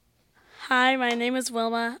Hi, my name is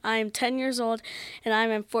Wilma. I am 10 years old and I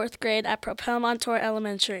am in 4th grade at Propel Montour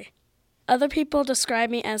Elementary. Other people describe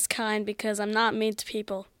me as kind because I'm not mean to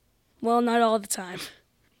people. Well, not all the time.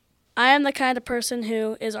 I am the kind of person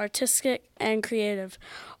who is artistic and creative.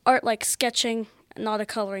 Art like sketching, not a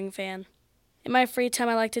coloring fan. In my free time,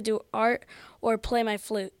 I like to do art or play my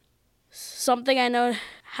flute. Something I know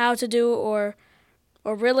how to do or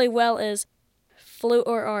really well is flute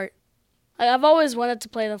or art. I've always wanted to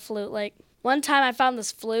play the flute. One time I found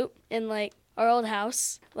this flute in our old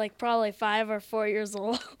house, probably 5 or 4 years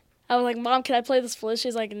old. I was like, Mom, can I play this flute?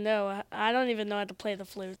 She's like, no, I don't even know how to play the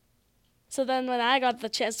flute. So then when I got the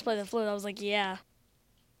chance to play the flute, I was like, yeah.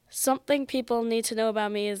 Something people need to know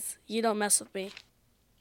about me is you don't mess with me.